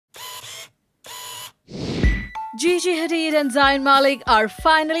Gigi Hadid and Zayn Malik are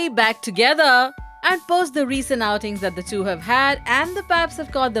finally back together. And post the recent outings that the two have had and the paps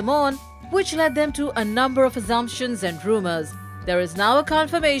have caught them on, which led them to a number of assumptions and rumors. There is now a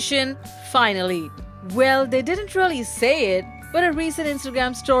confirmation, finally. Well, they didn't really say it, but a recent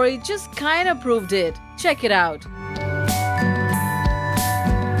Instagram story just kinda proved it. Check it out.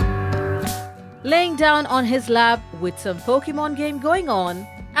 Laying down on his lap with some Pokemon game going on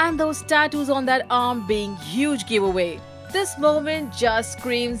and those tattoos on that arm being huge giveaway. This moment just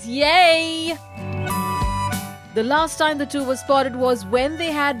screams yay! The last time the two were spotted was when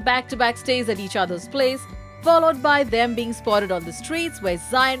they had back-to-back stays at each other's place, followed by them being spotted on the streets where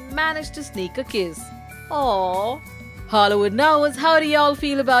Zayn managed to sneak a kiss. Aww. Hollywood knows, how do y'all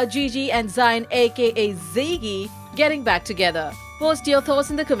feel about Gigi and Zayn aka Ziggy getting back together? Post your thoughts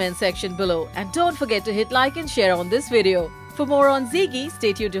in the comment section below and don't forget to hit like and share on this video. For more on Ziggy,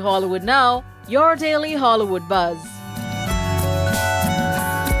 stay tuned to Hollywood Now, your daily Hollywood buzz.